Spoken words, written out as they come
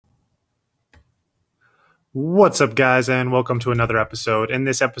What's up, guys, and welcome to another episode. In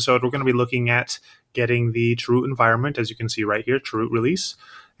this episode, we're going to be looking at getting the Chroot environment, as you can see right here, Chroot release,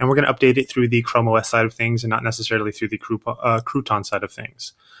 and we're going to update it through the Chrome OS side of things and not necessarily through the Crouton side of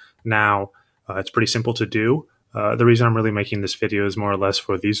things. Now, it's pretty simple to do. The reason I'm really making this video is more or less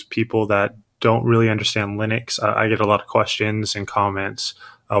for these people that don't really understand Linux. I get a lot of questions and comments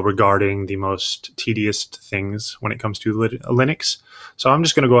regarding the most tedious things when it comes to Linux. So I'm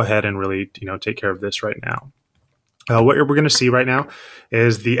just going to go ahead and really, take care of this right now. What we're going to see right now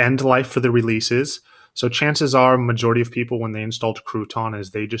is the end life for the releases. So chances are, majority of people, when they installed Crouton,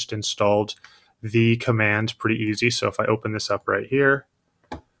 is they just installed the command pretty easy. So if I open this up right here,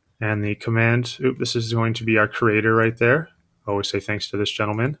 and the command, this is going to be our creator right there. I always say thanks to this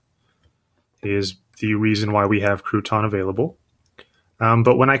gentleman. He is the reason why we have Crouton available.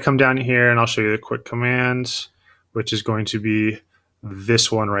 But when I come down here, and I'll show you the quick commands, which is going to be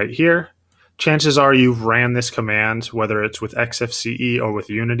this one right here. Chances are you've ran this command, whether it's with XFCE or with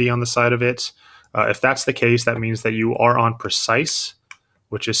Unity on the side of it. If that's the case, that means that you are on Precise,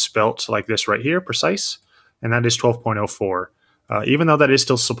 which is spelt like this right here, Precise, and that is 12.04. Even though that is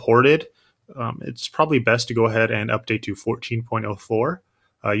still supported, it's probably best to go ahead and update to 14.04.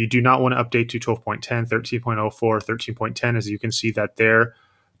 You do not want to update to 12.10, 13.04, 13.10, as you can see that their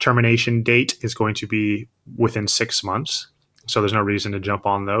termination date is going to be within 6 months. So there's no reason to jump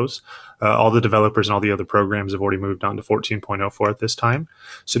on those. All the developers and all the other programs have already moved on to 14.04 at this time.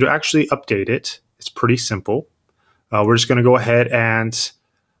 So to actually update it, it's pretty simple. We're just going to go ahead and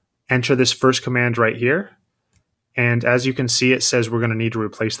enter this first command right here. And as you can see, it says we're going to need to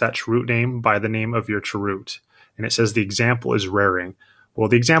replace that Chroot name by the name of your Chroot. And it says the example is raring. Well,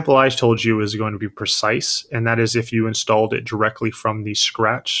 the example I told you is going to be Precise, and that is if you installed it directly from the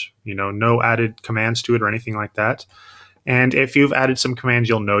scratch, no added commands to it or anything like that. And if you've added some commands,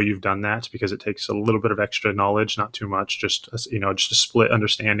 you'll know you've done that because it takes a little bit of extra knowledge, not too much, just a split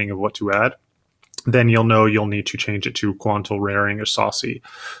understanding of what to add. Then you'll know you'll need to change it to Quantal, Raring, or Saucy.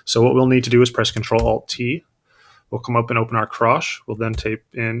 So what we'll need to do is press CTRL ALT T. We'll come up and open our crosh. We'll then type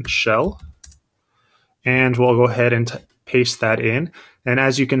in shell, and we'll go ahead and paste that in. And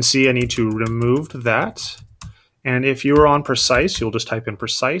as you can see, I need to remove that. And if you were on Precise, you'll just type in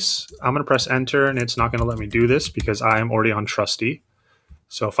Precise. I'm going to press enter, and it's not going to let me do this because I am already on Trusty.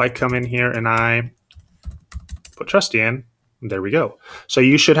 So if I come in here and I put Trusty in, there we go. So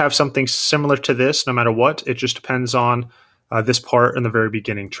you should have something similar to this no matter what. It just depends on this part in the very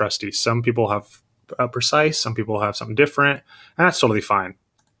beginning, Trusty. Some people have Precise, some people have something different, and that's totally fine.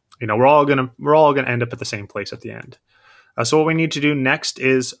 We're all gonna end up at the same place at the end. So what we need to do next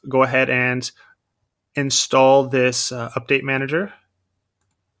is go ahead and install this update manager.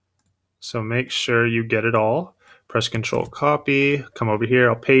 So make sure you get it all. Press Control Copy, come over here,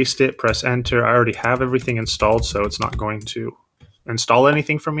 I'll paste it, press enter. I already have everything installed, so it's not going to install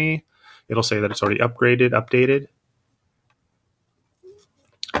anything for me. It'll say that it's already updated.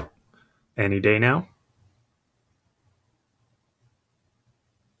 Any day now.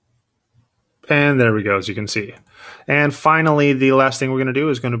 And there we go, as you can see. And finally, the last thing we're going to do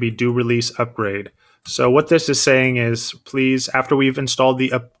is going to be do release upgrade. So what this is saying is, please, after we've installed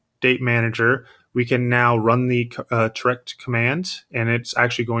the update manager, we can now run the correct command, and it's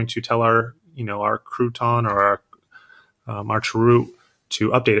actually going to tell our Crouton or our Chroot to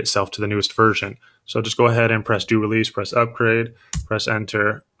update itself to the newest version. So just go ahead and press do release, press upgrade, press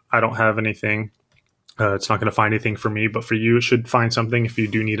enter. I don't have anything. It's not going to find anything for me, but for you, it should find something if you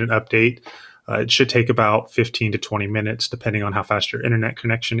do need an update. It should take about 15 to 20 minutes, depending on how fast your internet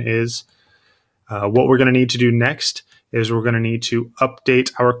connection is. What we're going to need to do next is we're going to need to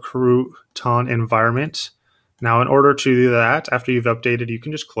update our Crouton environment. Now, in order to do that, after you've updated, you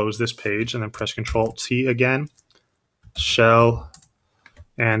can just close this page and then press Control T again, shell,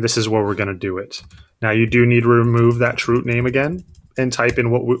 and this is where we're going to do it. Now, you do need to remove that Chroot name again and type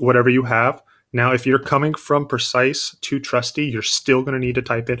in whatever you have. Now, if you're coming from Precise to Trusty, you're still going to need to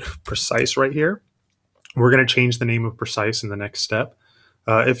type in Precise right here. We're going to change the name of Precise in the next step.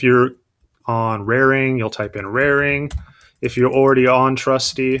 If you're on Raring, you'll type in Raring. If you're already on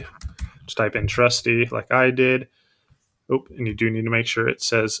Trusty, just type in Trusty like I did. Oh, and you do need to make sure it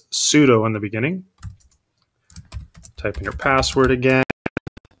says sudo in the beginning. Type in your password again.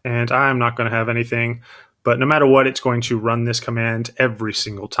 And I'm not going to have anything, but no matter what, it's going to run this command every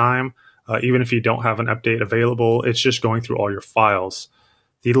single time. Even if you don't have an update available, it's just going through all your files.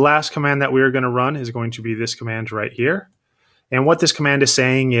 The last command that we are going to run is going to be this command right here. And what this command is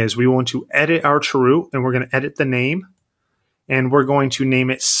saying is we want to edit our Chroot, and we're going to edit the name, and we're going to name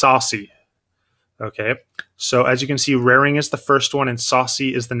it Saucy. Okay, So as you can see, raring is the first one and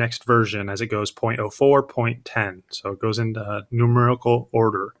saucy is the next version as it goes 0.04, 0.10. So it goes into numerical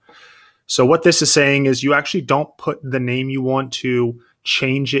order. So what this is saying is you actually don't put the name you want to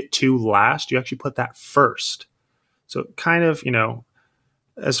change it to last. You actually put that first. So kind of,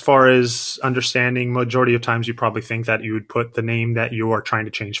 as far as understanding, majority of times you probably think that you would put the name that you are trying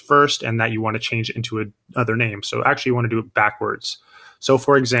to change first and that you want to change it into another name. So actually you want to do it backwards. So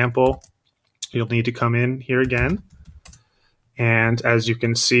for example, you'll need to come in here again. And as you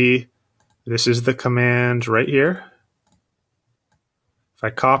can see, this is the command right here. If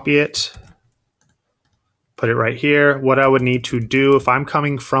I copy it, put it right here, what I would need to do, if I'm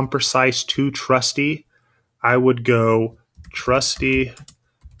coming from precise to trusty, I would go trusty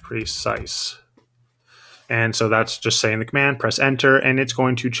precise. And so that's just saying the command, press enter, and it's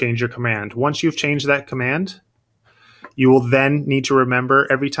going to change your command. Once you've changed that command, you will then need to remember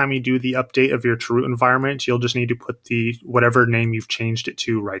every time you do the update of your Chroot environment, you'll just need to put the whatever name you've changed it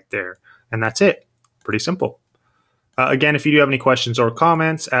to right there. And that's it. Pretty simple. Again, if you do have any questions or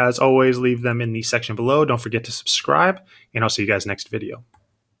comments, as always, leave them in the section below. Don't forget to subscribe, and I'll see you guys next video.